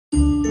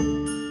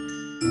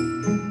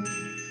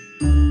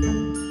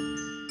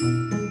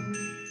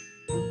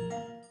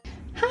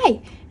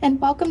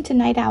welcome to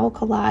Night Owl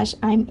Collage.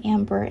 I'm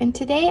Amber, and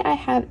today I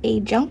have a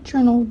junk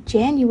journal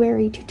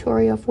January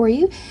tutorial for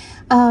you.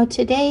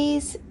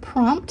 Today's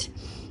prompt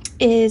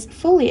is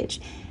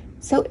foliage.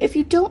 So if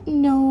you don't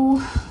know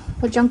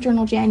what junk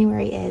journal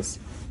January is,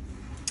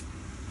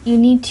 you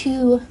need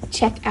to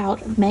check out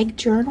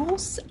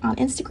megjournals on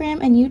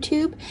Instagram and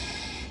YouTube.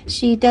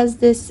 She does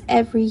this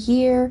every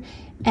year,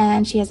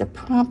 and she has a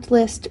prompt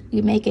list.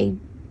 You make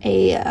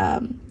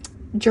a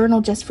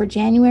journal just for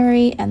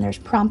January, and there's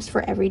prompts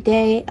for every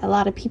day. A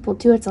lot of people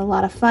do it. It's a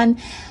lot of fun.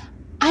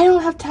 I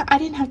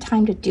didn't have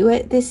time to do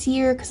it this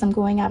year because I'm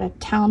going out of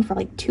town for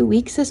like 2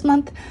 weeks this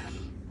month,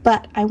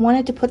 but I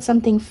wanted to put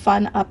something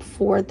fun up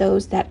for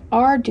those that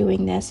are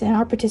doing this and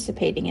are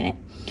participating in it.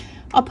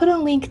 I'll put a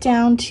link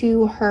down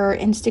to her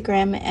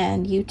Instagram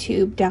and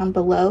YouTube down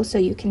below so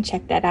you can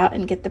check that out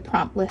and get the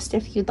prompt list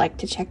if you'd like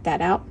to check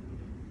that out.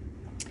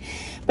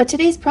 But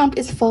today's prompt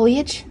is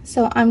foliage,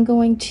 so I'm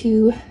going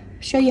to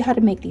show you how to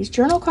make these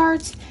journal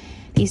cards,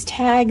 these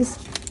tags,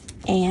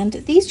 and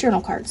these journal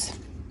cards.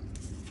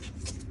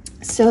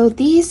 So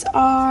these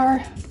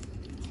are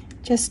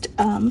just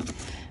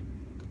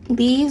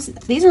leaves.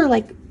 These are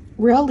like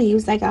real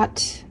leaves I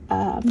got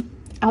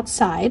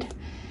outside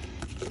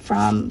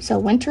from, so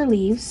winter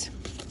leaves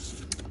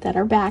that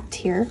are backed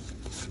here.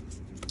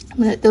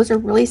 Those are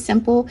really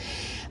simple.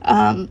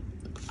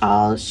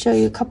 I'll show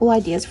you a couple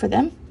ideas for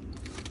them.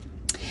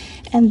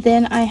 And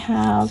then I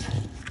have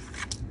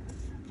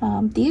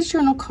these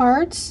journal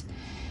cards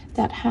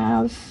that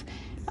have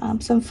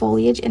some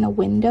foliage in a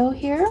window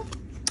here.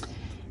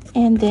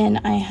 And then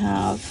I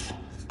have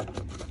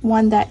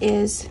one that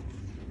is,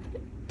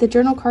 the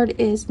journal card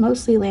is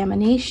mostly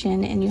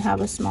lamination, and you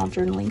have a small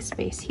journaling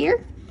space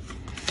here.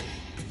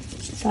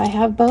 So I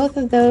have both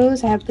of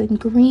those. I have in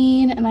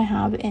green and I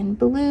have in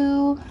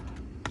blue.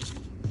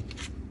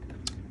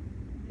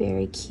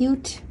 Very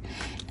cute.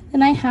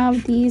 And I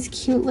have these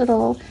cute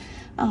little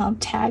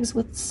tags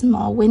with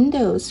small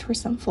windows for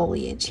some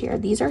foliage here.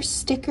 These are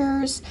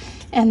stickers,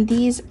 and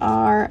these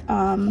are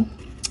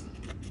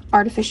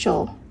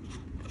artificial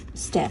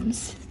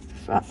stems,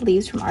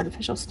 leaves from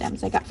artificial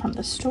stems I got from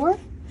the store.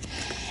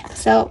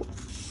 So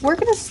we're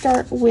going to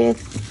start with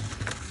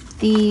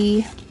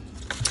the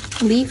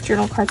leaf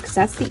journal card because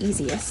that's the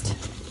easiest.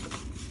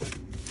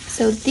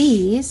 So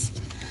these,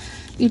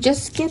 you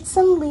just get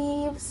some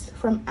leaves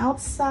from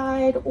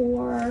outside,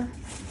 or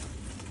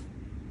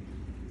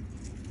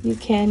you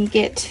can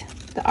get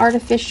the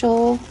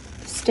artificial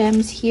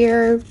stems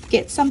here.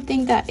 Get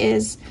something that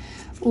is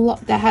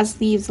that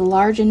has leaves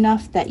large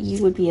enough that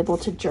you would be able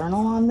to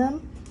journal on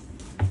them.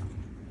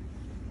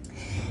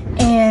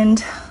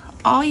 And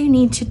all you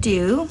need to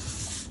do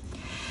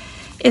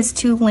is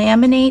to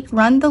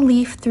run the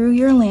leaf through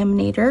your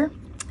laminator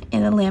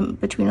in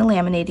between a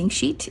laminating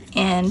sheet,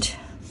 and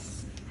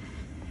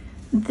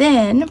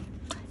then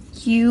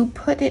you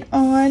put it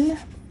on.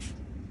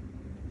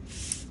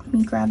 Let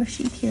me grab a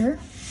sheet here.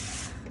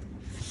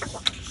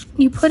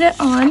 You put it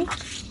on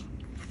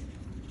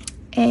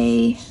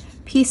a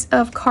piece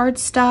of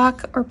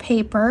cardstock or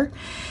paper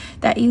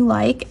that you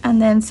like,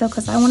 and then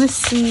because I want to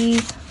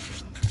see.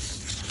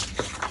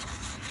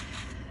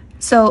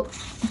 So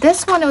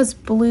this one was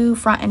blue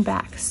front and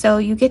back, so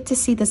you get to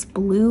see this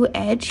blue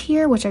edge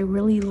here, which I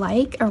really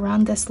like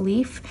around this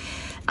leaf.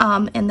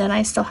 And then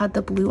I still had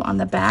the blue on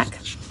the back.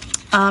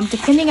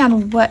 Depending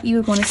on what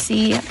you want to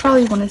see, I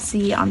probably want to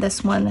see on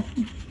this one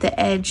the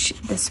edge,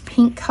 this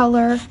pink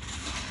color,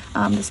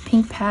 this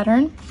pink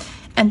pattern,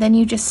 and then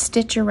you just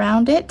stitch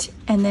around it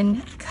and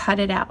then cut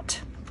it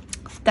out.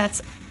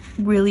 That's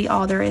really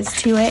all there is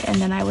to it.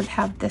 And then I would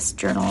have this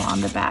journal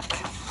on the back.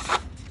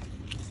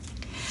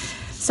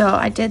 So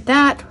I did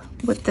that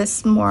with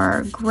this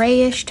more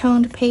grayish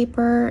toned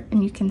paper,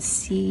 and you can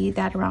see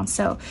that around.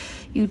 So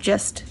you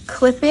just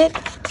clip it.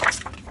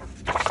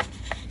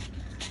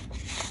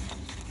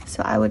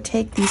 So I would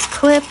take these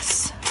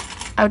clips,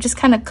 I would just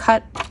kind of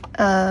cut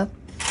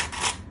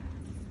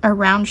a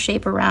round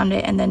shape around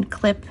it, and then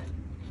clip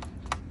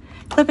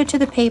it to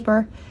the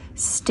paper,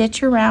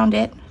 stitch around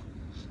it,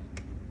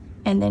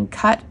 and then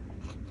cut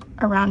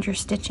around your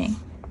stitching.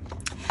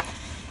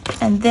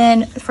 And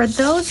then for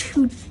those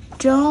who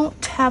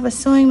don't have a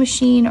sewing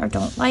machine or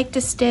don't like to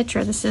stitch,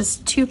 or this is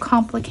too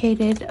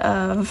complicated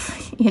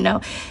of,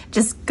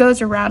 just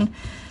goes around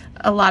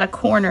a lot of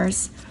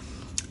corners,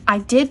 I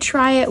did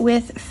try it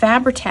with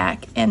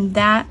Fabri-Tac, and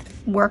that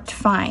worked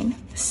fine.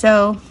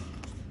 So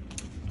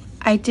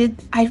I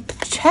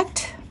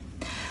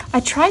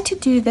tried to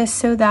do this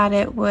so that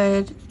I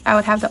would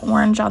have the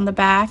orange on the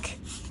back,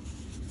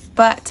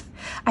 but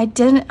I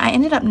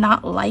ended up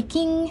not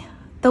liking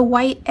the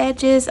white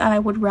edges, and I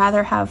would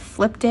rather have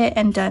flipped it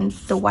and done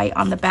the white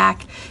on the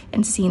back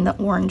and seen the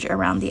orange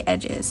around the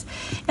edges.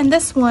 And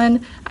this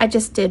one, I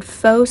just did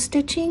faux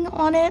stitching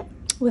on it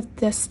with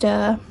just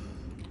a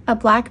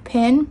black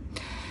pin.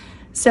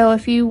 So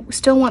if you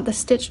still want the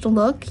stitched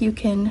look, you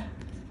can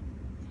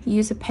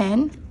use a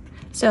pen.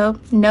 So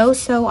no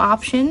sew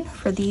option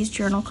for these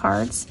journal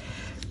cards.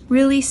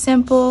 Really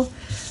simple.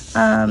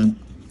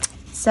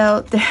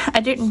 So I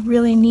didn't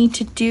really need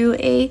to do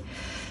a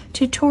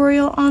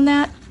tutorial on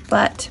that,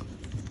 but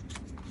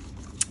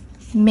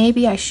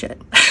maybe I should.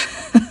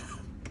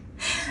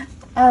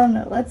 I don't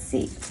know, let's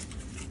see.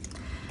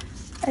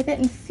 I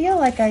didn't feel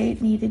like I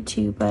needed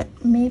to, but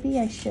maybe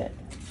I should.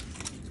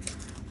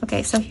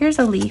 Okay, so here's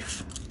a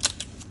leaf.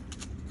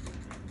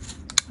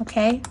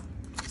 Okay,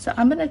 so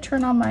I'm gonna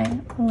turn on my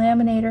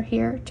laminator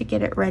here to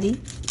get it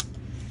ready.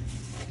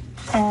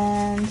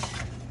 And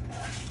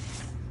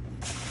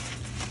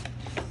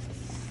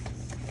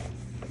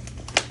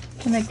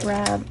I'm gonna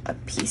grab a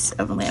piece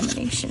of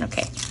lamination.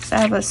 Okay, so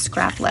I have a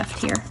scrap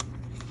left here.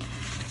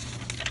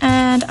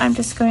 And I'm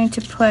just going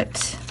to put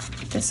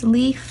this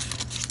leaf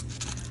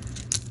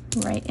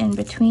right in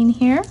between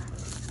here.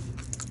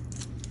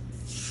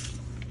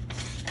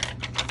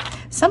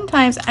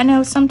 Sometimes, I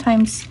know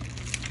sometimes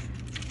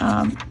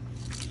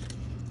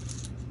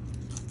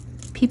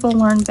people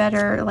learn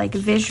better like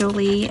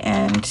visually,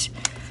 and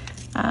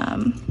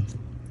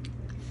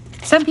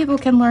some people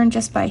can learn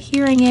just by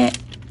hearing it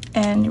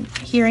and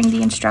hearing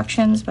the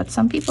instructions, but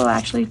some people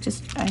actually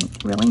just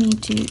really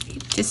need to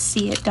just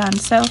see it done.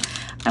 So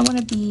I want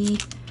to be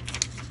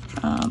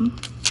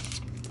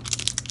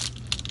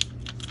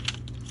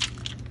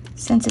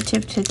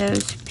sensitive to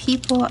those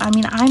people. I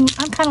mean, I'm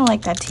kind of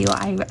like that too.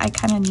 I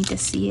kind of need to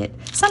see it.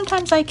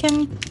 Sometimes I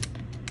can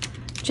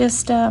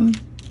just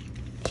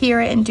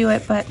hear it and do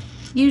it, but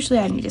usually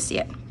I need to see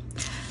it.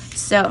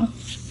 So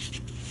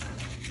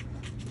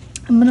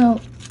I'm gonna,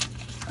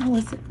 oh,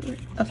 is it,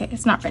 okay,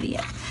 it's not ready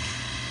yet.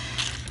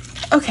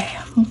 Okay,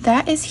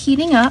 that is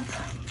heating up.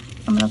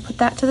 I'm gonna put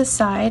that to the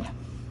side,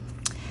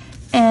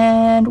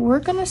 and we're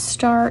gonna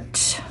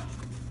start.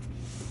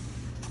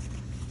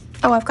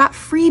 Oh, I've got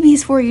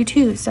freebies for you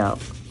too, so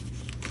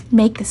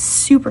make this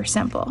super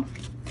simple.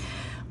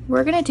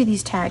 We're gonna do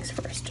these tags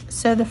first.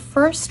 So the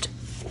first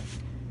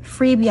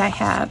freebie I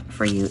have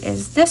for you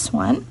is this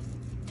one.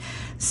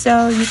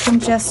 So you can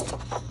just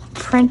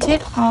print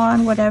it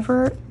on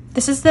whatever.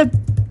 This is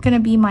gonna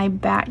be my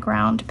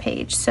background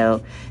page.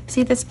 So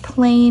see this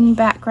plain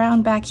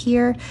background back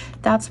here?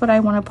 That's what I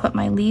wanna put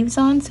my leaves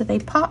on. So they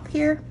pop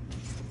here.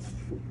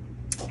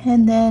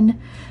 And then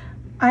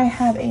I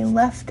have a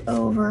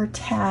leftover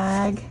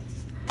tag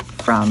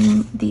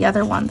from the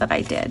other one that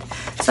I did.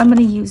 So I'm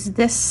gonna use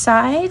this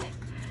side.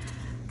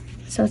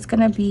 So it's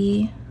gonna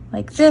be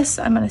like this.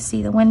 I'm gonna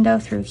see the window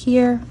through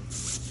here.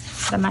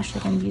 But I'm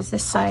actually gonna use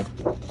this side.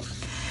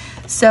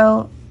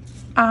 So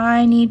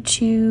I need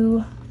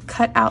to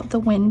cut out the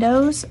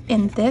windows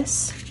in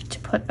this to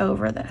put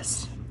over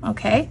this,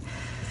 okay?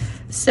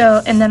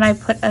 So, and then I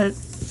put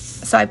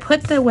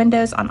the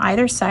windows on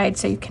either side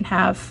so you can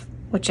have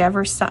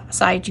whichever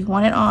side you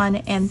want it on,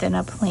 and then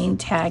a plain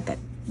tag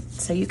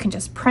so you can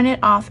just print it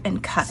off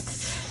and cut.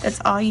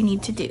 That's all you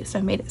need to do. So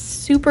I made it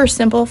super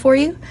simple for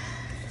you.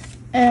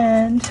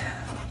 And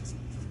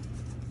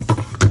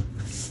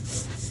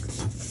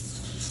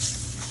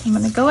I'm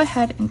gonna go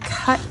ahead and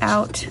cut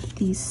out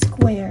these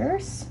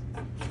squares.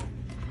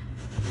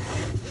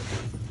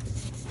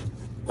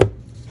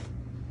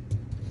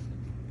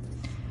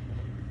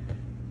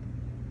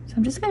 So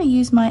I'm just gonna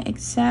use my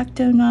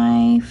X-Acto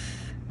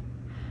knife.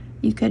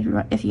 You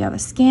could, if you have a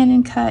scan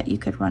and cut, you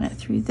could run it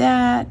through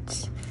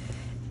that.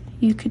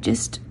 You could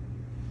just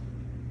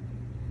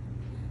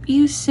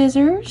use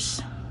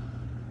scissors.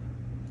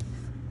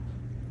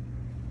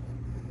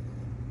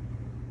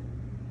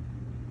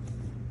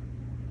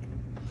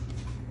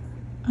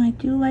 I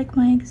do like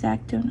my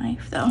X-Acto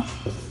knife though.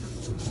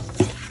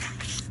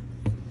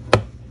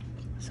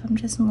 So I'm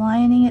just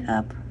lining it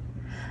up.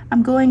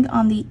 I'm going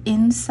on the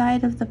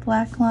inside of the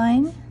black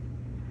line,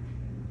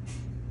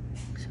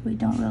 so we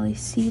don't really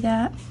see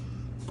that.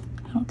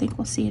 I don't think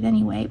we'll see it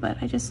anyway, but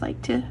I just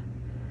like to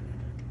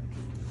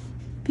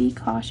be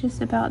cautious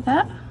about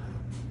that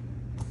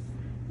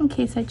in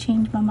case I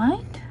change my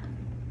mind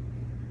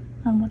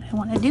on what I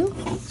want to do.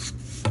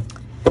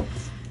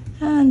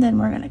 And then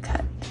we're going to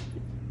cut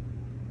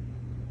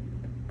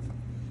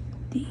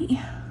the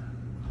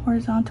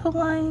horizontal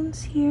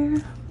lines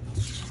here.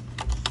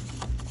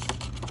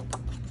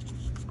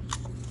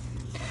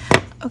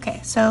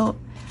 Okay, so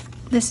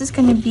this is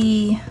going to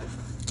be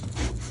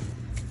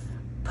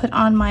put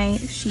on my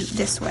sheet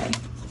this way,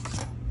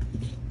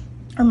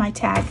 or my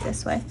tag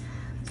this way.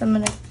 So I'm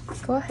going to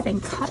go ahead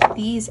and cut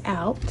these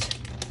out.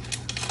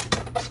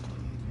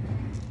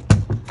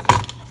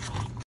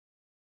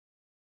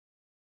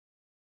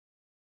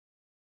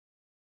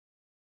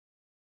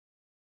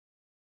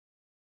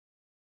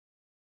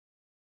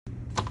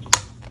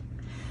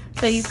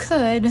 So you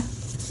could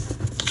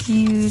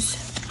use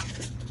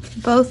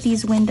both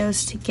these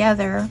windows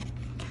together,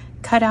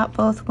 cut out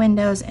both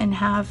windows and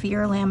have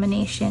your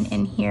lamination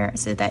in here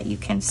so that you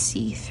can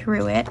see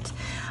through it.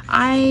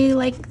 I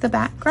like the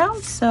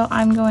background, so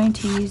I'm going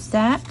to use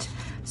that.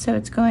 So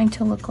it's going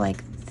to look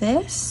like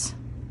this.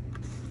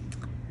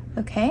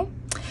 Okay,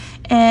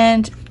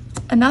 and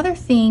another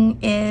thing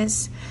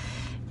is,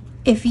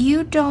 if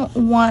you don't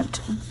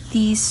want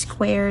these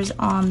squares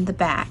on the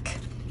back,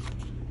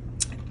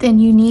 then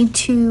you need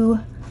to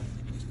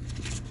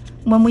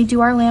when we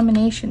do our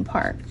lamination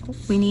part,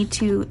 we need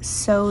to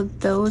sew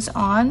those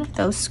on,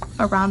 those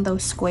around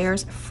those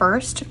squares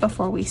first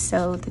before we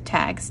sew the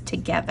tags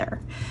together.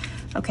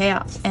 Okay,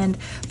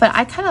 but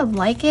I kind of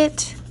like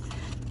it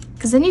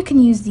because then you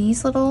can use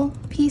these little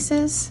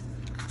pieces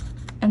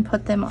and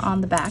put them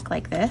on the back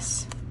like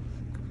this.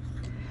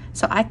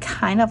 So I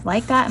kind of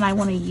like that, and I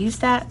want to use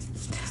that.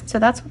 So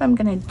that's what I'm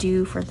gonna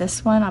do for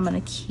this one. I'm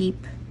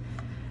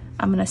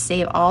gonna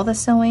save all the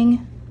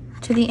sewing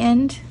to the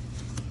end.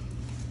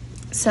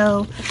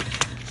 So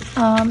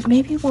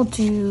maybe we'll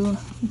do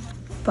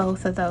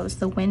both of those,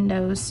 the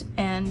windows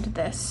and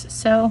this.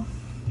 So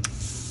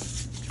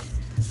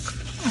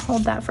I'll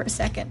hold that for a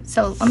second.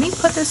 So let me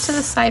put this to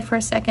the side for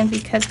a second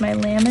because my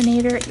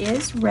laminator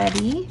is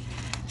ready.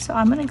 So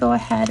I'm gonna go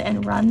ahead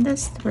and run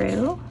this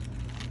through.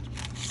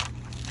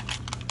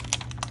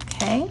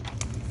 Okay.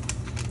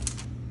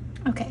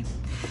 Okay.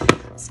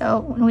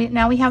 So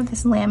now we have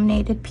this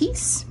laminated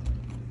piece.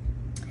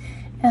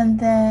 And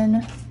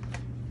then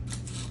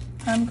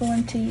I'm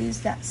going to use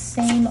that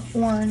same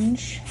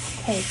orange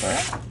paper.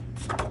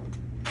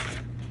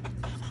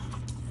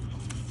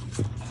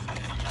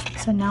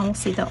 So now we'll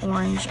see the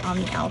orange on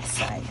the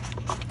outside.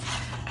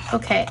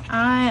 Okay,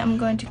 I am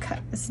going to cut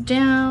this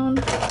down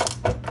to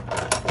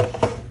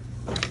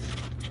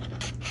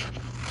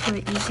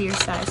an easier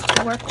size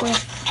to work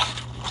with.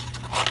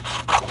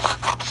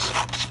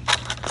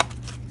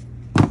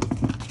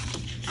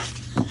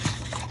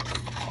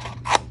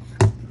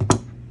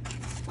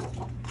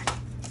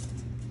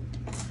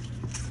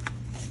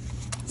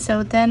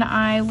 So then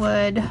I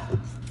would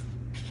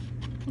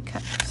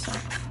cut this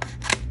off.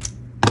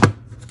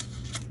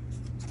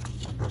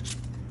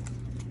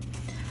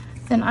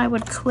 Then I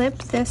would clip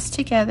this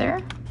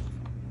together.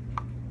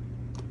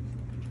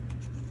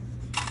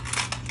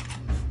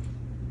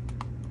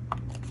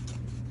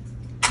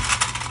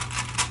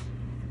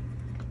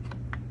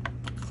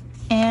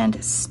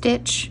 And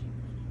stitch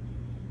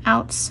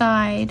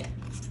outside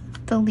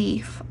the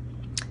leaf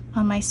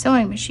on my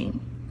sewing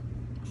machine.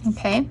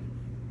 Okay.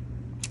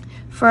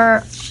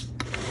 For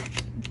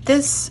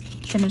this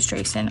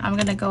demonstration, I'm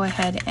going to go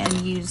ahead and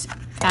use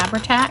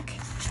Fabri-Tac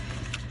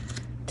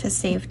to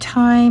save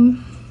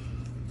time.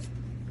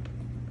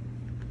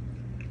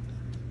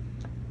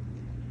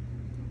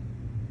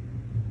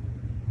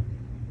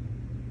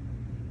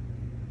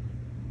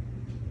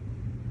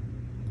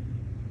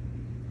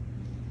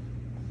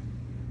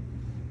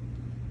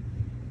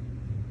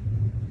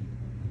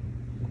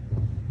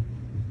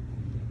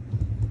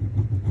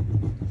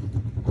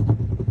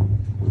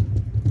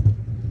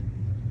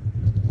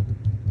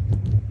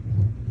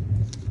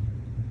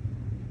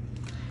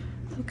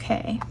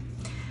 Okay,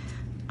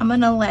 I'm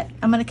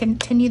gonna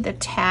continue the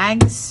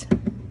tags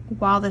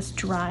while this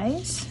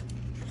dries.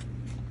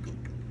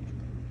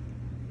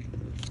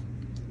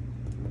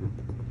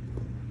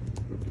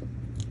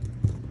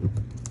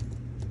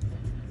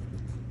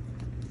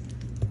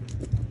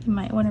 You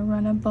might want to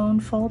run a bone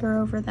folder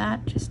over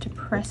that just to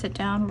press it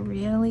down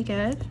really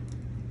good.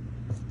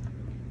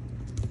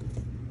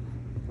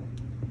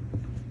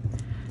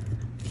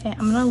 Okay,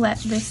 I'm gonna let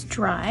this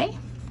dry.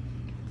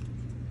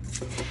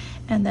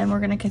 And then we're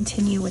going to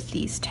continue with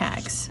these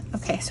tags.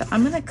 Okay, so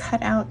I'm going to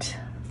cut out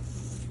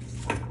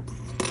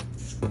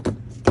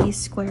these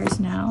squares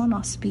now, and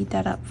I'll speed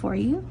that up for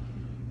you.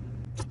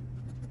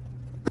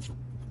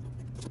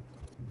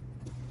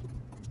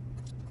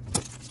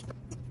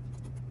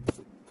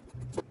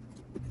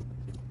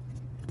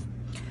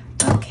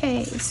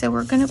 Okay, so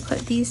we're going to put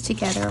these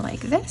together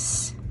like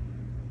this,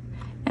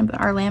 and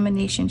our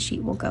lamination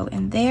sheet will go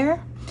in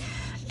there.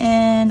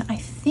 And I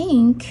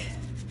think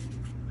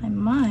I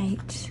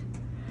might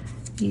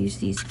use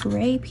these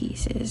gray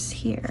pieces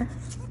here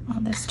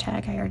on this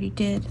tag I already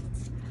did.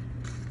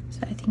 So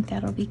I think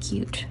that'll be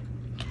cute.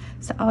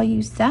 So I'll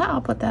use that,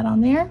 I'll put that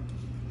on there.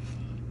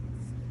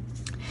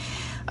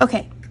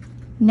 Okay,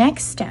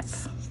 next step.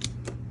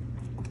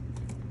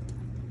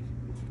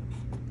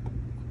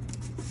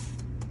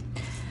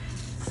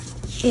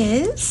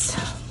 Is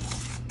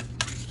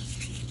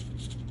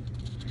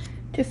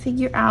to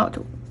figure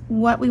out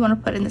what we want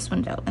to put in this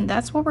window, and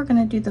that's where we're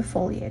going to do the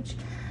foliage.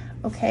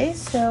 Okay,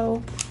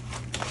 so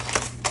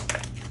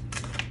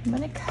I'm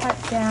going to cut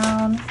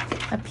down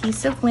a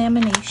piece of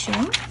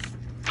lamination,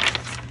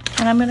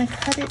 and I'm going to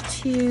cut it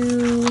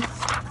to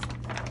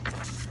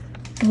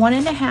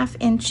 1.5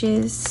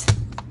 inches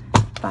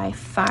by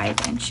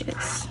 5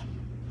 inches.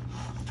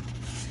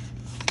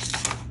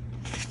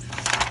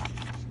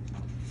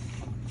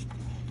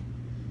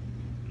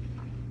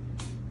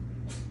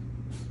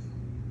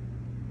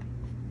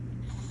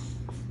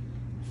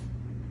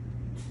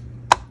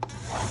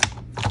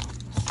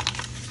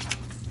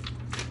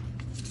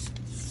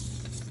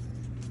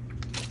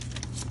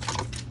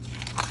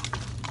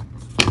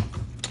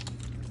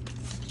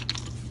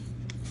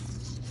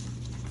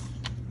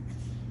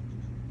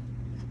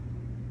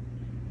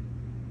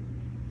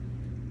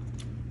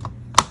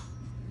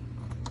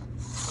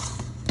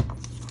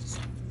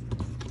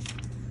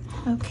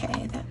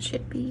 Okay, that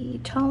should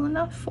be tall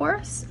enough for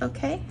us.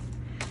 Okay.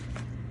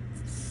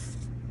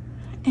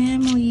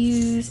 And we'll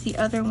use the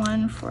other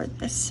one for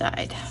this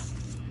side.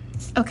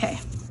 Okay,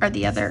 or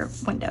the other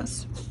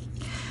windows.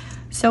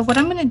 So what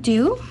I'm gonna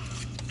do,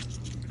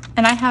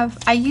 and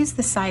I use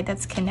the side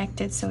that's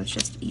connected, so it's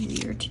just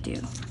easier to do.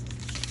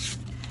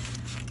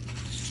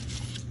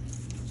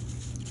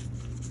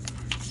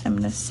 So I'm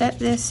gonna set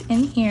this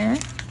in here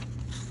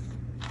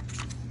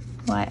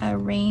while I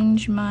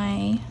arrange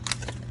my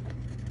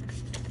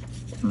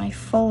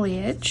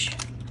foliage.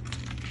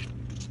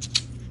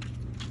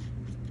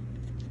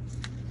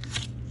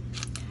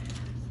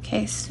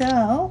 Okay,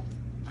 so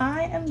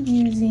I am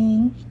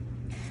using,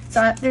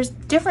 there's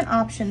different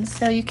options.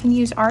 So you can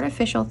use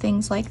artificial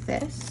things like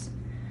this.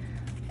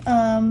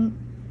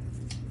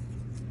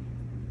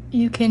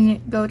 You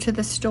can go to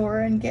the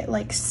store and get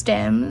like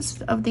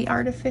stems of the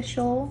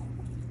artificial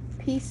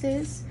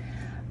pieces.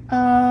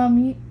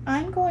 I'm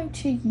going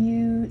to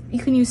use, you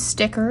can use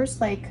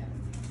stickers like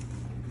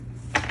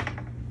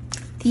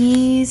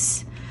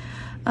these,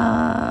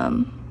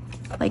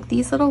 like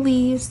these little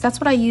leaves. That's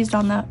what I used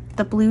on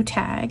the blue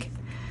tag.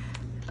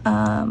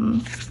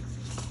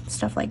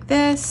 Stuff like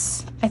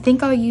this. I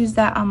think I'll use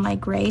that on my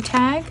gray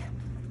tag.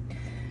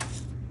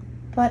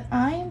 But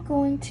I'm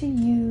going to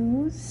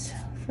use,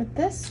 for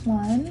this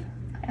one,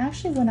 I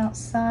actually went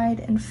outside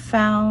and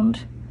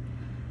found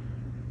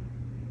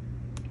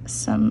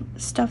some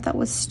stuff that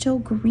was still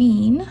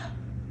green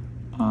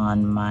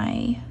on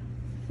my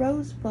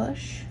rose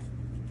bush.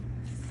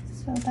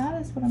 So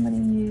that is what I'm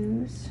going to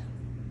use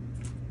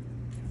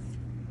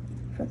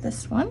for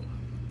this one.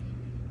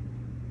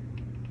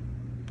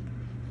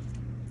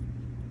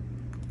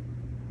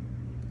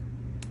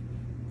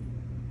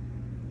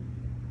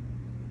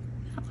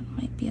 That one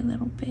might be a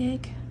little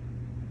big.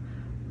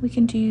 We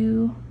can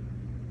do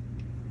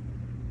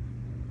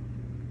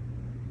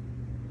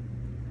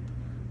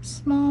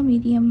small,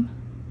 medium,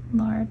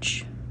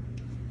 large.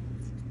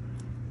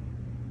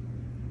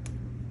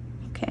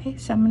 Okay,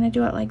 so I'm going to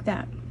do it like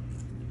that.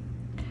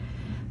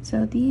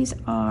 So these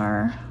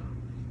are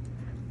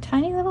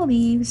tiny little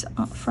leaves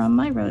from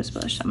my rose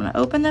bush. I'm going to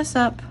open this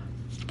up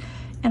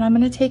and I'm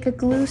going to take a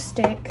glue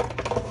stick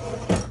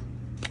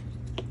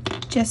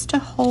just to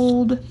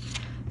hold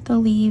the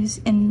leaves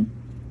in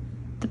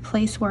the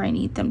place where I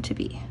need them to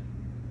be.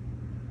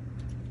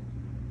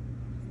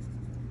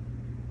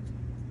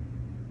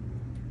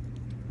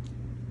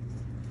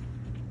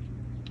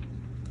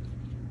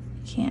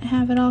 Can't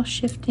have it all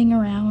shifting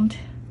around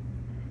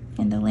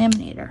in the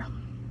laminator.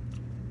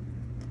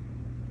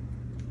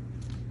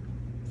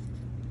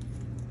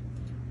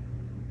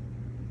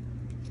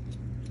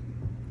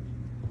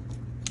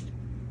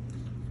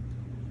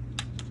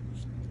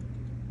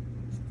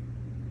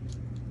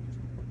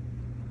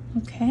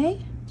 Okay,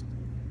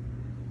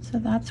 so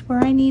that's where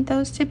I need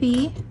those to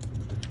be.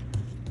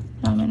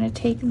 I'm going to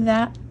take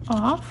that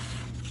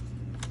off,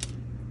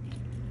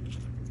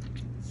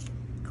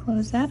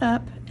 close that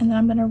up, and then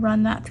I'm going to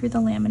run that through the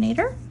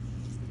laminator.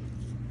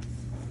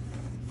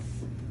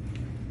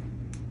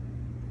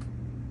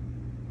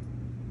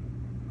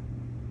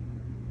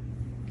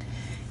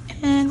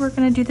 And we're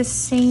going to do the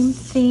same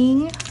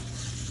thing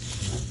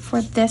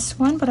for this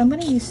one, but I'm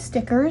going to use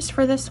stickers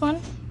for this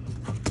one.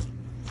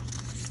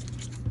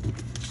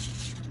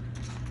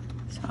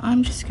 So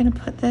I'm just going to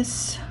put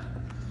this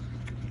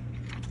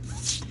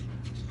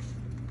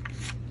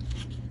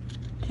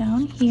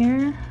down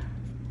here.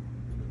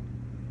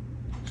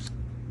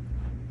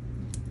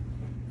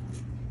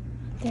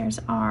 There's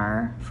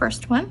our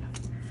first one,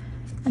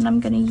 and I'm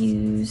going to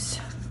use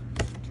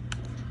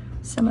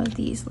some of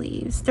these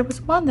leaves. There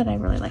was one that I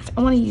really liked.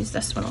 I want to use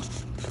this one.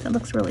 It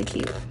looks really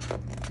cute.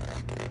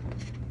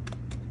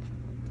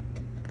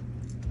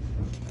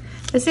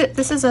 This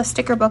is a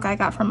sticker book I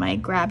got from my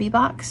Grabby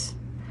box.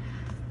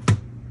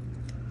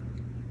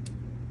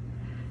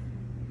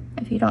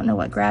 If you don't know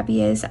what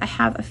Grabby is, I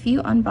have a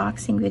few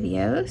unboxing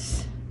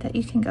videos that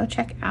you can go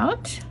check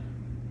out.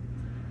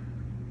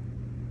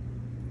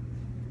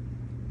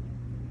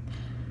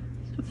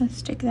 I'm gonna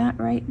stick that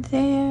right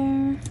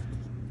there.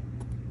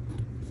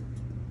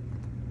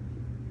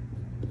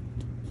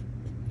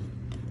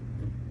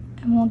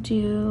 And we'll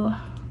do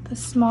the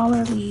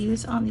smaller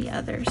leaves on the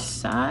other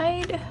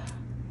side.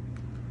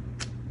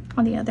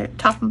 On the other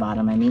top and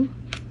bottom, I mean.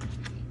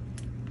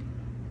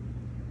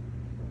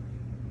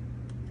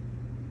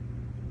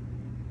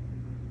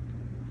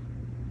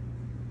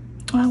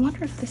 Oh, I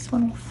wonder if this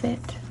one will fit.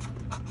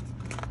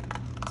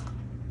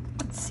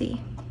 Let's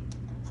see.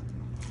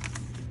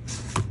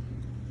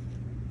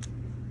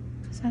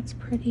 Because that's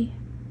pretty.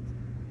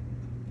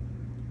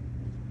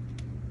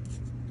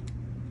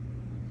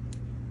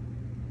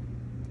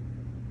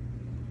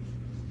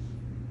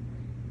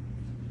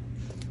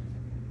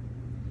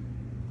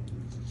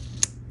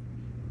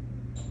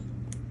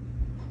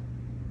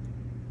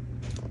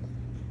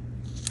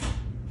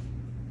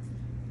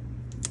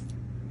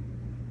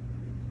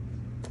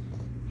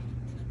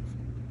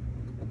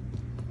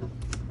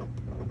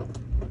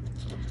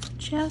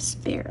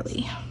 Just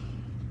barely.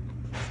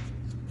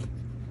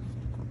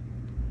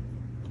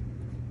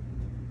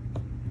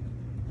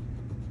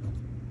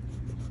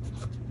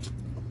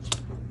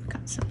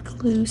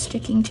 glue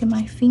sticking to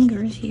my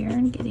fingers here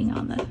and getting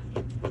on the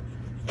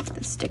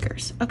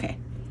stickers. Okay,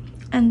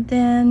 and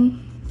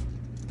then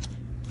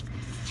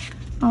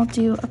I'll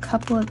do a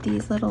couple of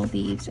these little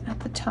leaves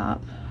at the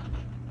top.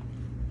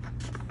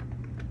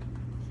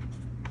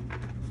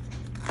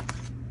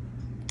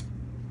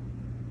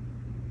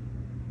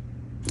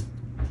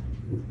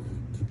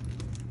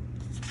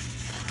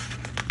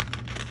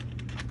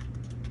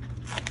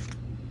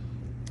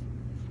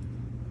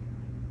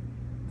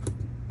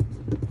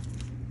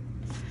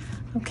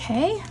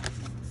 Okay.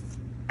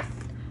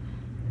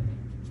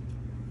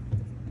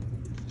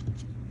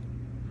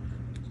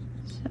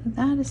 So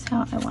that is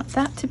how I want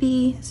that to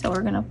be. So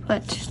we're gonna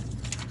put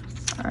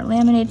our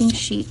laminating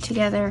sheet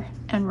together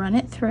and run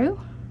it through.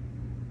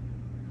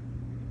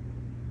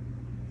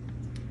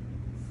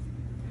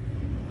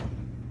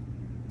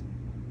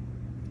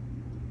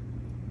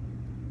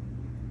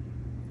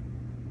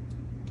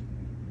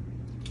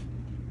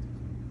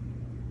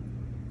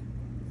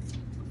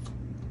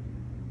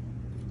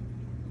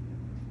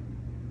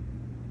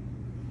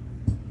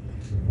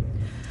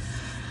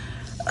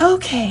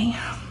 Okay,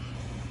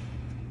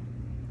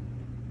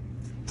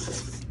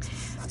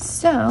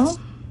 so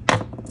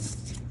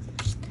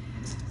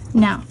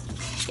now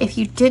if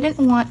you didn't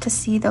want to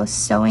see those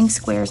sewing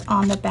squares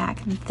on the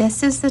back,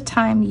 this is the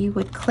time you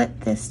would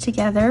clip this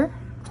together.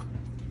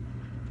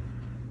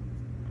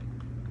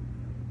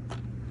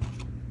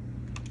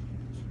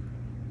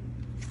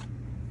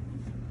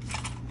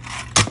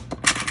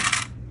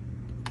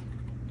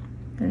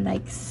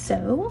 Like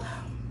so.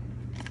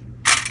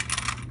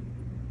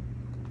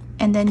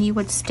 And then you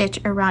would stitch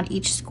around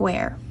each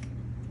square,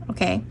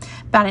 okay?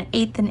 About an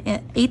eighth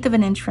of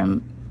an inch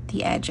from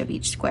the edge of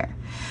each square.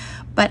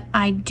 But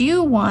I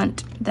do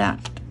want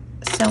that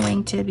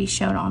sewing to be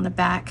shown on the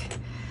back.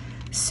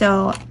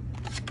 So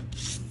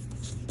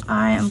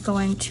I am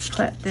going to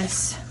put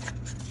this,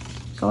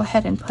 go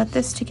ahead and put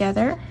this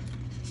together.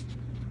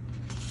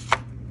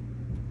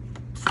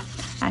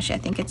 Actually, I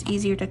think it's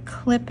easier to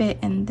clip it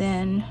and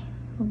then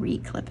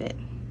re-clip it.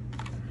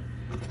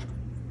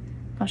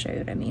 I'll show you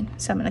what I mean.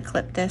 So I'm going to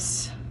clip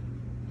this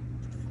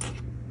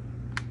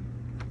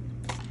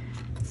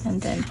and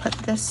then put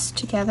this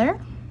together.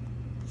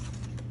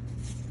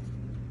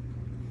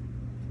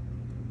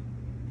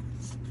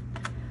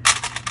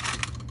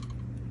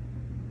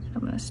 So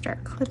I'm going to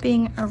start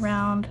clipping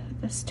around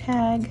this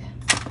tag.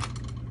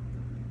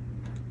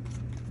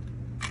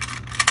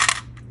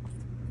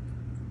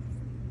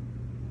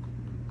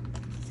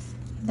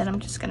 Then I'm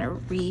just going to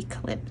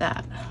re-clip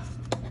that.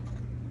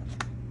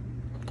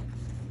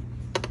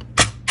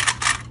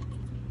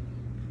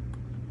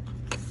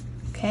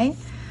 Okay,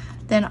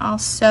 then I'll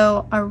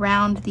sew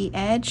around the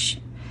edge,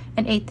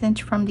 an 1/8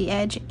 inch from the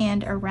edge,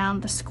 and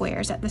around the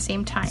squares at the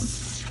same time.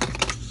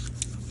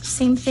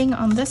 Same thing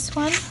on this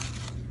one.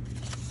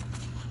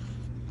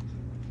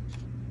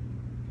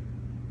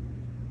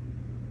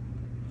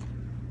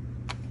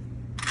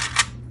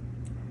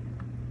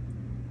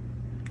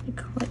 I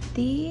clip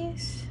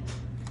these.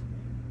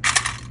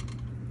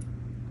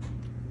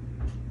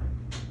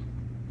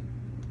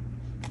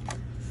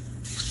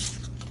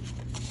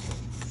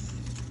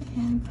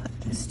 And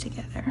put this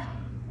together.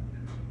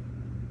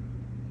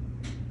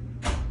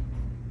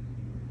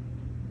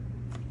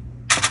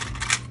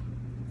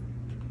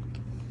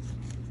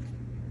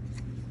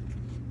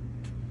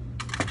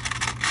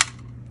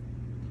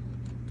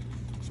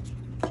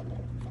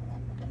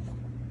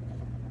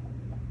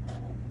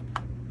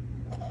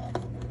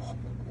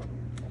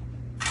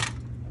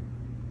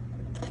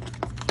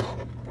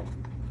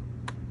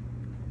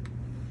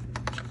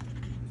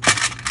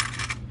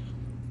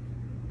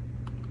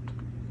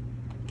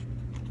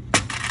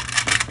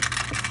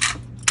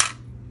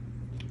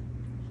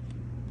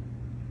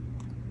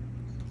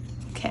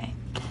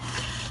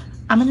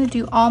 I'm going to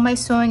do all my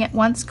sewing at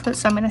once,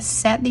 so I'm going to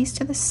set these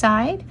to the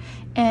side,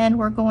 and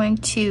I'm going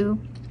to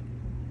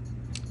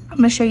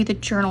show you the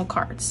journal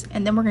cards,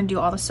 and then we're going to do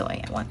all the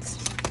sewing at once.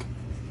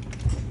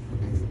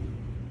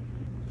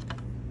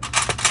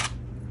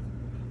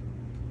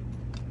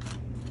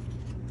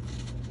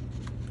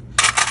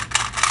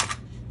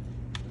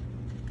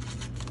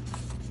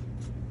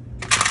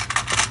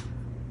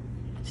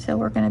 So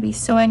we're going to be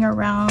sewing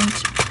around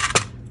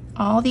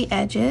all the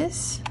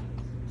edges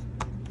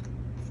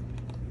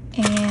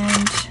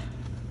and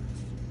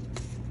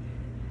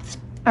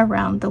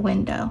around the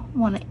window,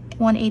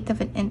 1/8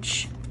 of an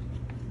inch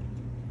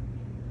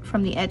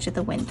from the edge of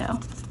the window.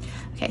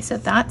 Okay, so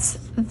that's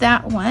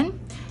that one.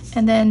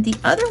 And then the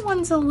other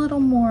one's a little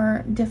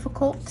more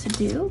difficult to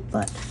do,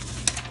 but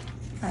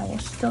I will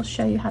still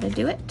show you how to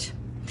do it.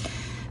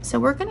 So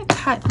we're going to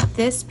cut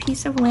this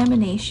piece of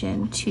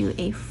lamination to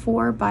a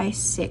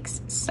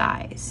 4x6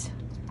 size,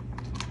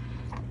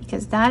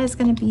 because that is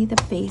going to be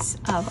the base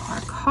of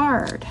our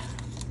card,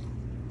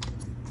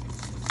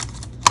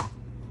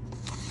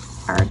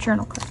 our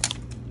journal card.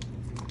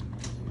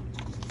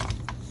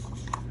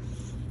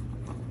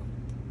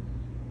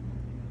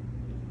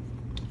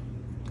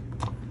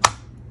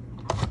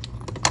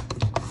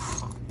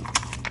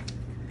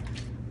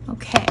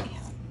 Okay,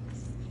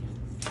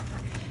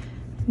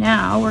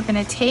 Now we're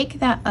gonna take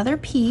that other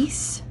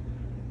piece,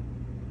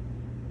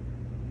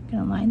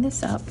 gonna line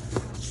this up,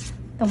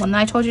 the one that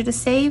I told you to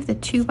save, the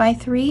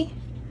 2x3,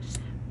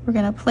 we're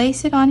gonna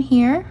place it on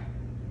here,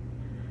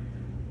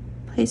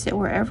 place it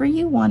wherever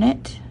you want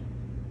it,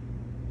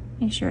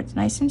 make sure it's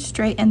nice and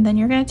straight, and then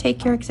you're gonna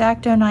take your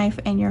X-Acto knife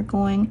and you're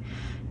going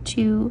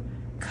to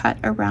cut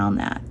around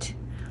that.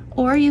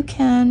 Or you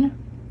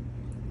can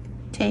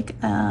take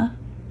a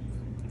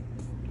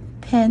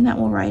pen that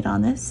will write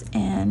on this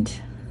and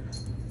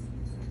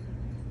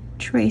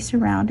trace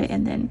around it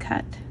and then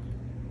cut.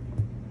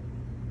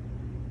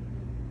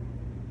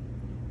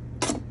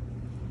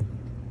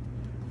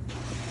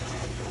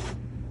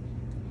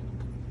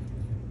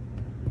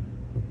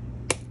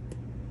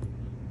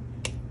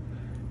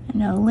 I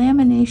know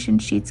lamination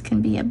sheets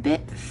can be a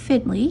bit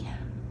fiddly,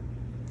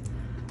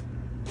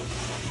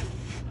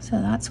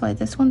 so that's why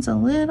this one's a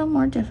little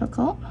more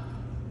difficult.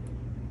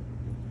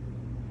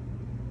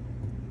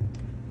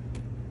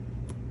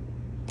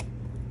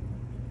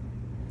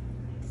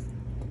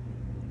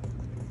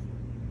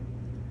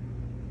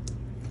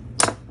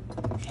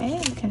 Okay,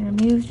 we can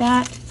remove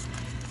that.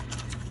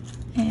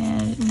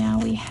 And now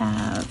we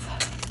have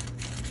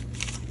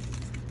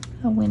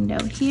a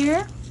window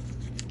here.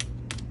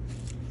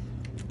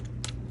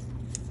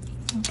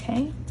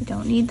 Okay, we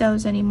don't need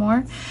those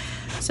anymore.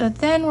 So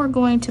then we're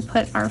going to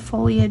put our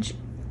foliage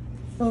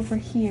over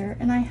here.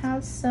 And I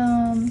have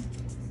some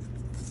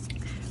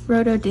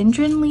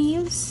rhododendron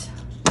leaves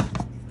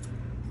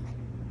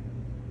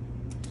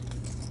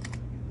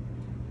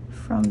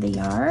from the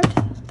yard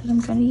that I'm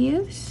going to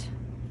use.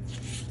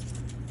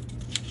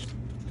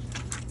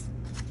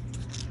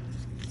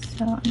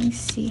 So let me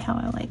see how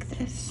I like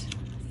this.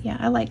 Yeah,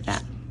 I like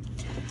that.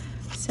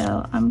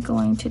 So I'm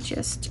going to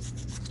just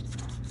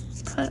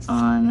put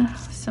on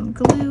some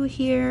glue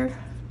here.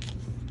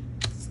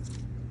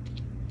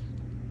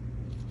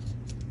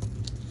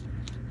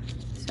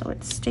 So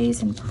it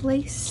stays in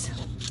place.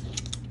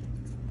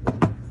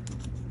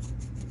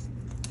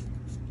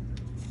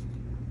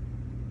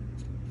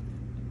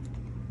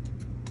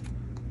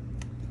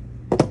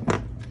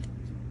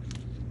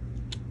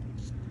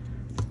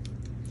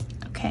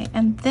 Okay,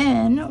 and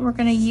then we're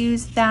gonna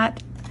use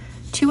that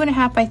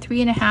 2.5 by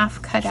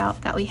 3.5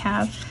 cutout that we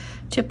have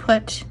to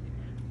put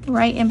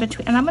right in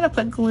between. And I'm gonna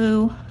put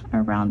glue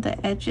around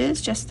the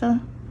edges, just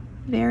the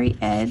very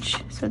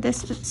edge, so this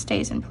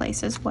stays in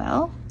place as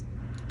well.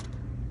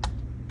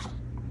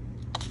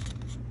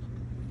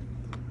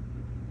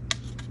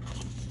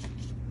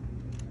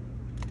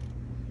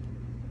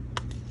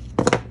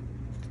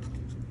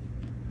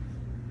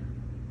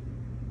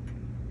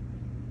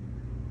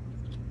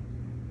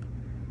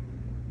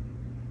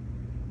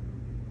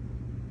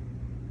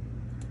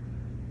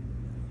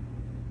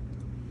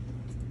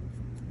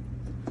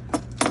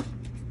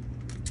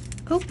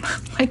 Oh,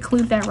 I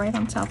glued that right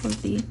on top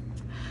of the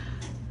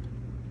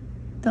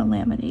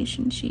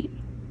lamination sheet.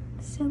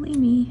 Silly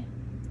me.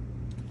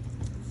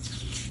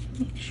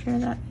 Make sure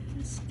that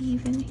is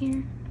even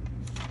here.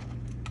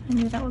 I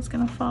knew that was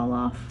gonna fall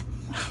off.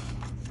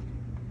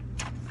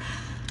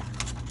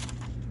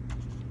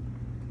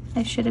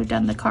 I should have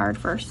done the card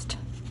first.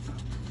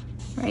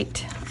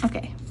 Right,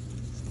 okay.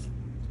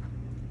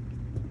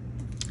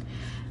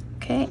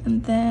 Okay,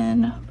 and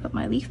then put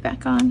my leaf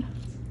back on.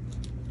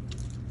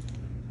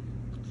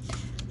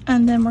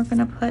 And then we're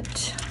gonna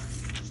put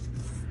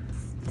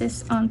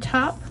this on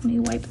top. Let me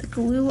wipe the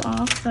glue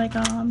off that I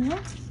got on there.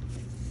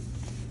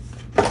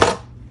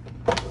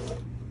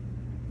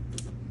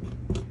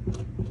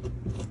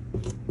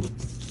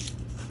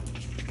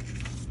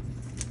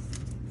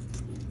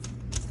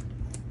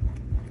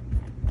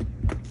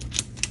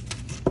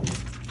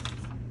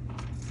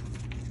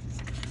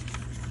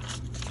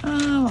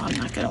 Oh, I'm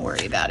not gonna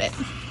worry about it.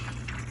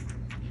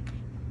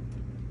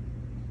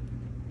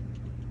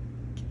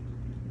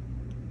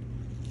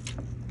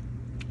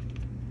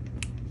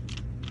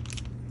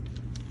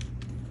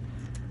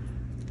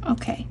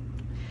 Okay,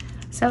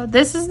 so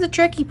this is the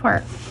tricky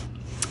part.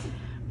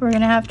 We're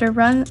gonna have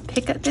to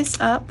pick this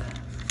up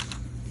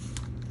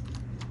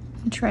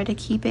and try to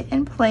keep it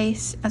in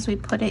place as we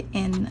put it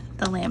in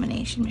the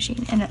lamination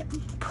machine. And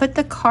put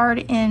the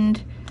card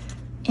end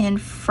in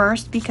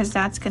first, because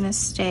that's gonna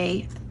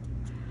stay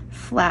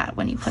flat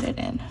when you put it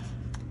in.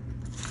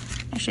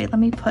 Actually, let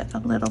me put a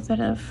little bit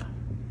of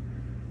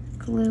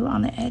glue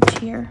on the edge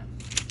here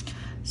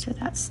so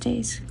that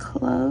stays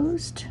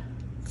closed.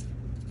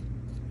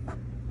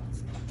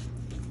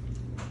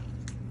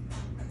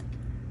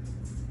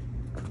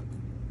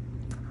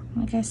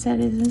 Like I said,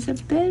 it is a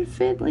bit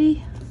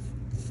fiddly.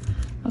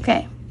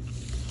 Okay,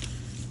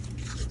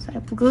 so I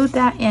glued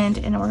that end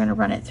and we're gonna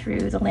run it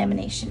through the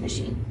lamination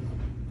machine.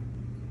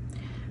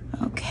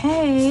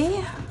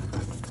 Okay.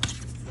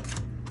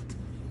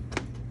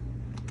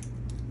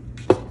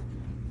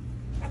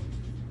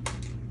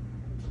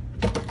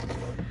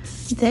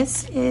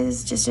 This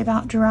is just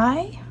about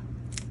dry.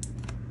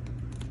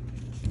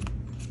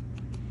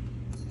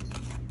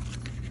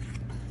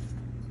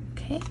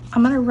 Okay,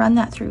 I'm gonna run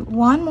that through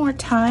one more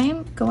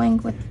time, going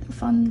with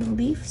on the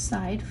leaf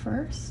side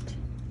first,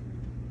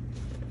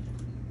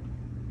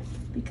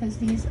 because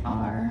these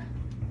are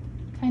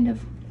kind of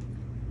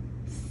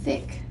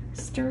thick,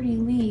 sturdy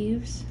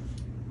leaves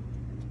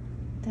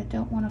that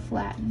don't want to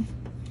flatten.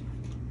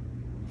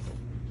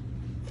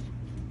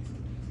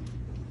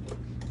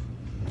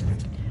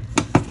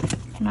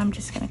 And I'm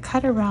just going to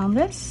cut around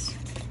this.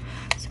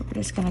 So we're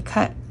just going to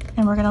cut,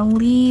 and we're going to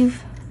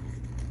leave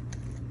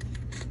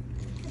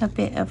a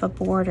bit of a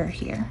border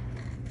here.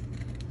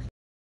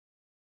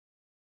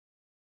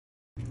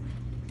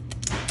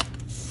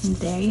 And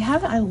there you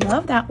have it. I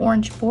love that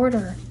orange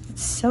border.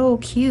 It's so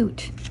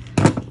cute.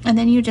 And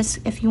then you just,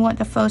 if you want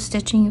the faux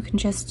stitching, you can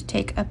just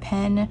take a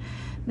pen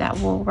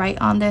that will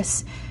write on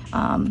this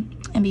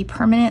and be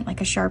permanent, like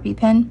a Sharpie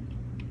pen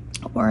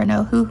or an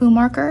Ohuhu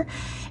marker.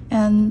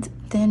 And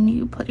then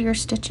you put your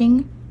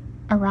stitching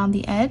around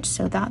the edge.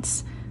 So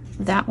that's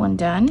that one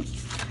done.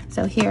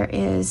 So here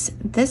is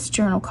this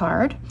journal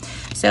card.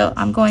 So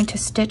I'm going to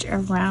stitch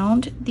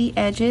around the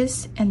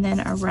edges and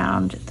then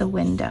around the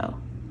window.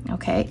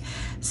 Okay,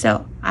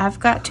 so I've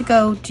got to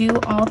go do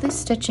all this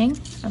stitching.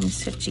 I'm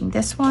stitching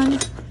this one,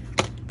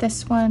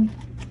 this one,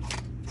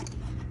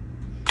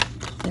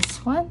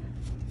 this one,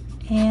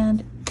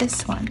 and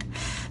this one.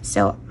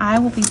 So I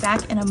will be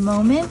back in a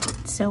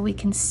moment so we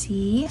can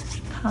see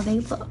how they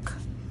look.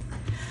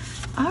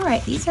 All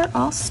right, these are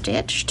all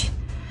stitched,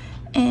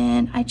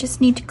 and I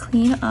just need to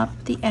clean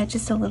up the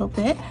edges a little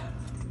bit.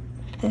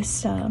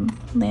 This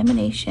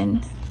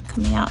lamination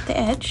coming out the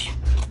edge.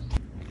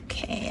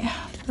 Okay,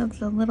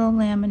 there's a little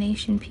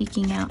lamination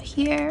peeking out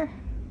here.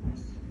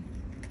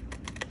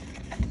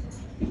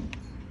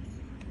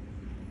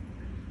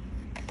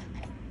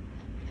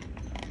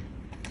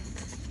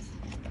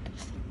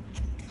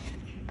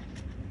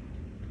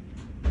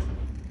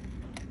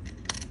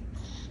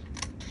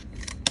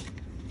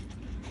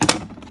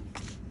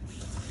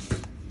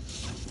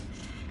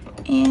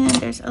 And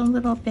there's a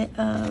little bit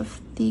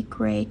of the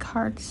gray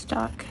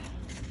cardstock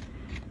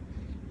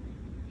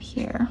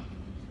here.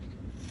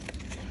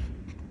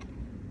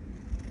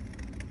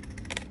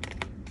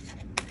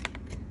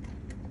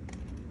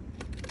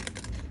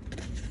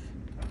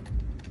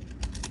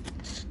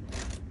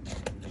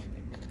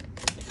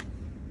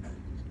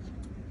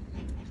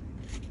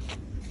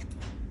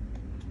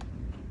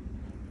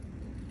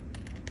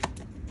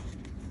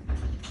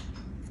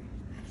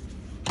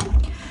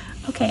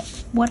 Okay,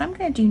 what I'm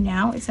going to do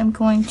now is I'm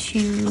going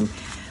to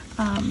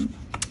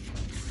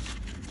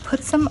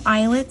put some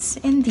eyelets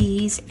in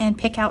these and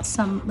pick out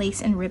some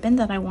lace and ribbon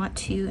that I want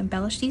to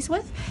embellish these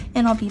with,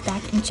 and I'll be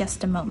back in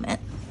just a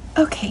moment.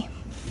 Okay.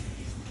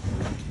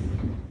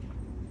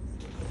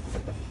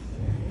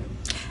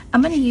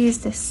 I'm going to use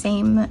the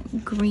same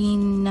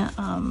green,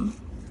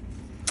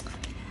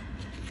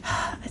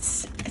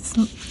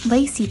 it's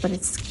lacy, but it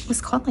was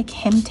called like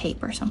hem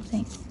tape or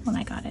something when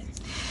I got it.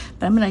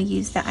 But I'm going to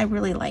use that. I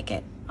really like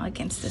it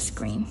against this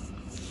green.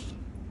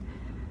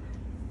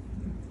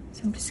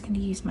 So I'm just going to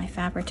use my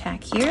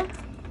Fabri-Tac here.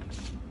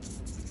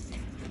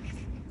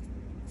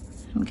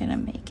 I'm going to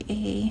make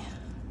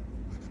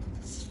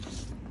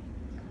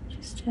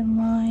just a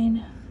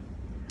line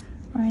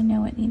where I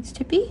know it needs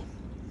to be.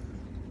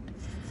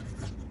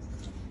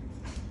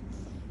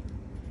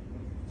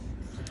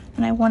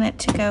 And I want it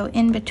to go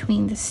in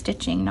between the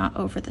stitching, not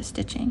over the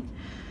stitching.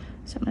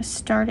 So I'm going to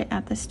start it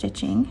at the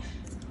stitching.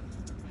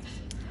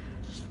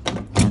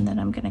 And then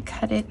I'm going to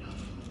cut it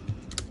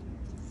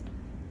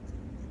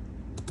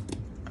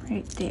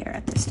right there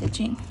at the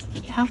stitching.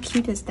 How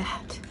cute is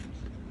that?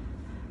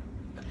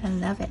 I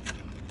love it.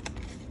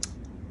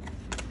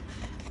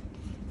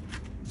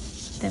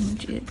 Then we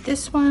do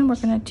this one. We're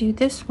going to do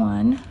this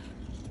one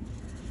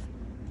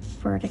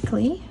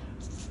vertically.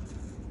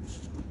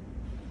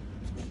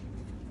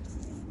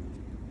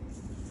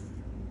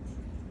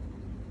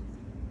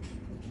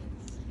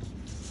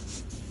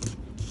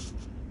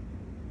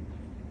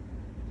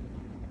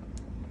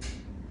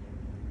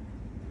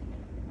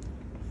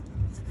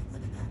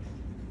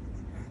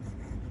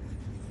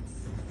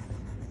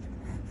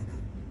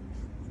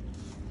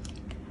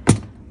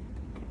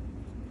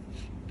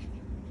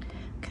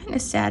 Kind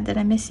of sad that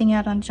I'm missing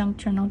out on Junk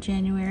Journal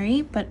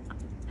January, but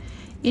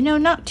you know,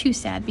 not too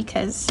sad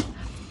because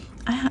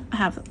I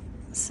have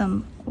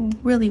some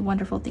really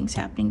wonderful things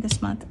happening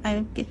this month.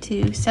 I get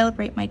to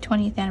celebrate my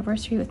 20th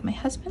anniversary with my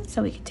husband,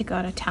 so we get to go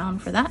out of town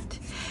for that.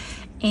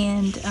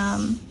 And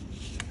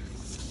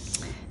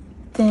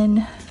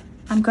then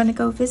I'm going to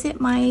go visit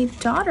my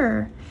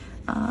daughter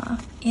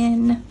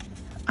in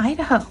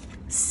Idaho.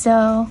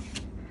 So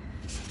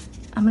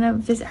I'm going to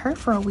visit her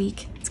for a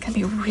week. It's going to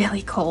be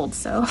really cold,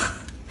 so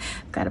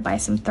got to buy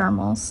some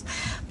thermals,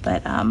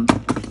 but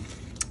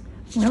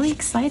really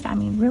excited. I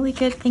mean, really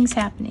good things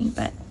happening,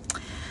 but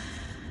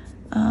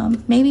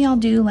maybe I'll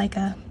do like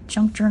a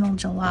Junk Journal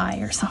July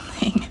or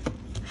something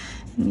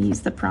and use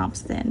the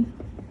prompts then.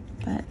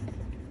 But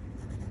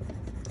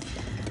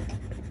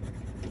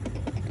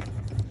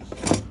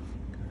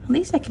at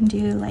least I can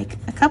do like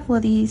a couple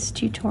of these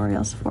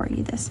tutorials for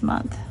you this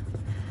month.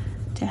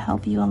 to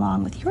help you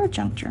along with your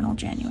junk journal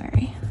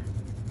January.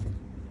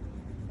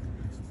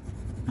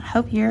 I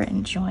hope you're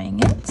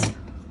enjoying it.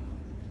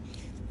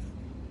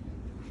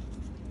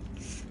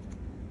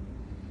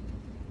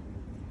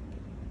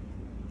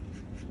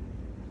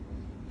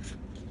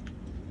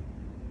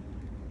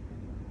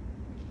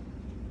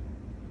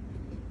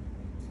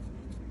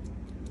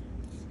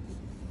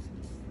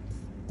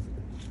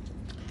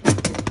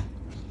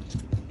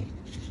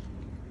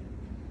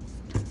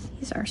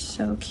 These are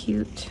so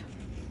cute.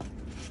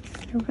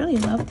 I really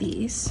love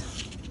these.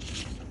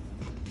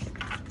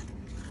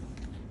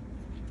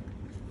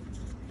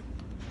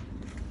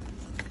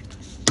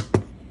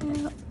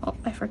 Oh,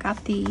 I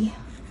forgot the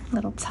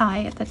little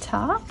tie at the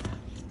top.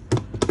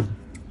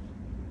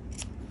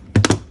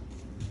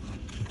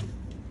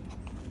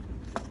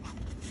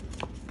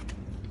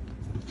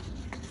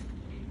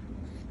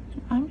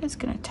 I'm just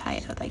gonna tie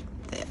it like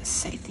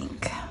this, I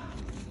think.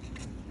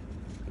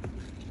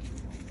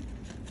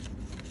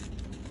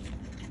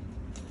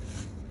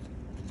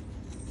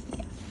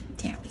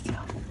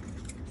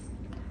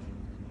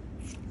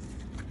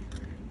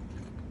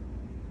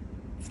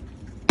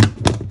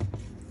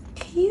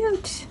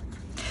 Cute.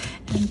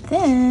 And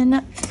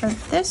then for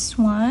this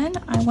one,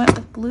 I went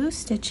with blue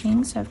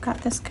stitching. So I've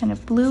got this kind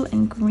of blue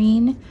and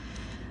green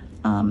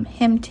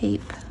hem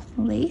tape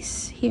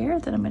lace here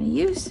that I'm going to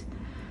use.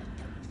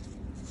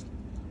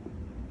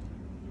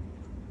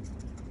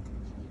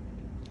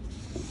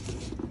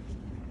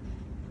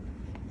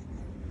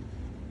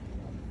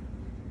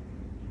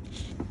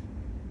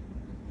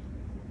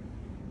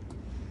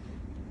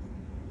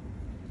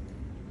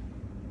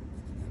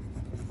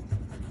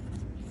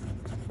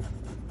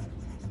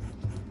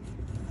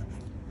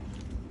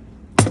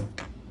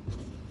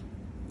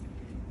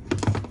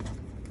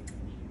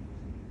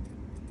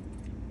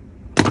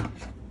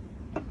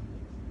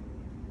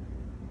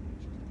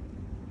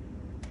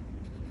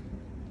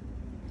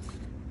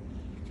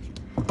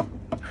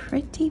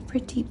 Pretty,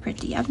 pretty,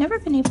 pretty. I've never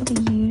been able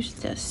to use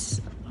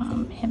this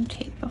hem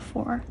tape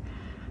before.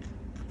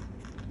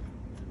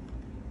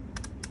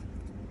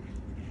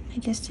 I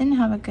just didn't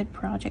have a good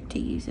project to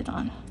use it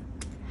on.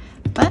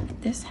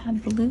 But this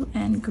had blue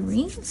and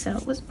green, so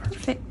it was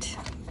perfect.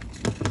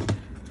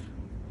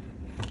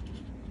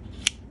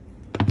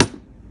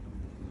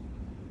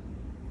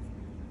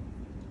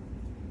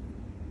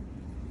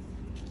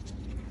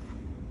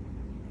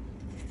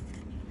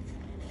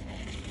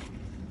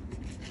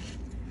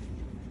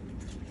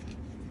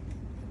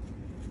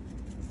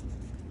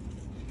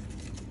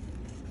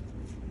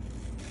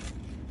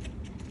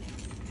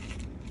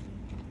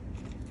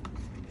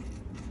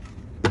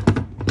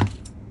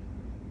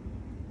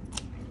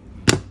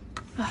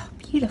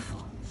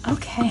 Beautiful.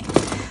 Okay,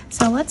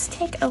 so let's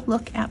take a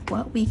look at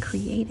what we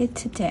created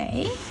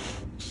today.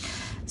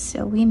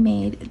 So we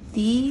made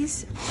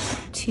these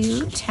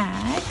two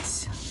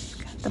tags.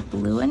 Got the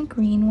blue and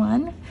green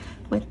one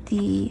with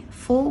the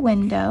full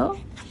window.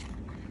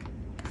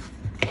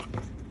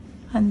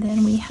 And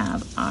then we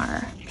have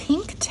our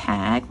pink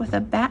tag with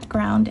a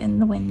background in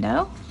the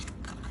window.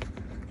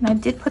 And I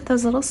did put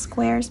those little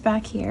squares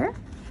back here.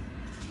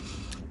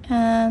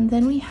 And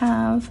then we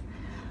have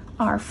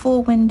our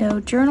full window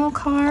journal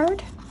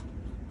card.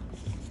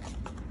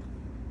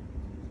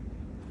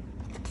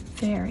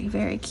 Very,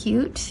 very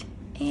cute.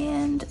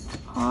 And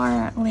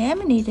our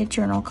laminated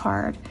journal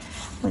card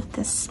with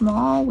the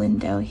small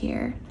window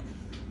here.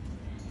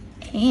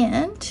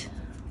 And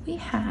we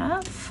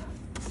have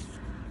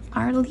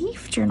our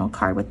leaf journal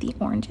card with the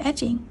orange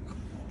edging.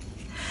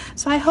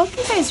 So I hope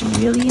you guys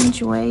really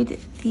enjoyed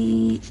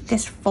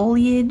this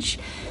foliage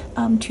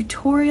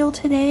tutorial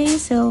today.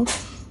 So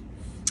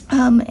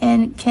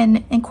and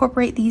can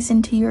incorporate these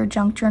into your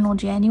junk journal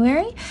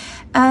January.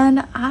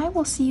 And I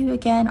will see you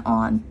again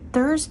on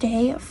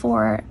Thursday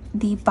for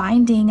the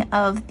binding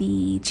of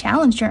the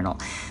challenge journal.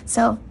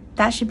 So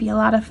that should be a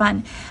lot of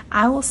fun.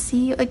 I will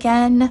see you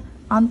again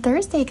on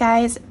Thursday,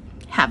 guys.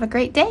 Have a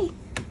great day.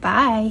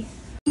 Bye.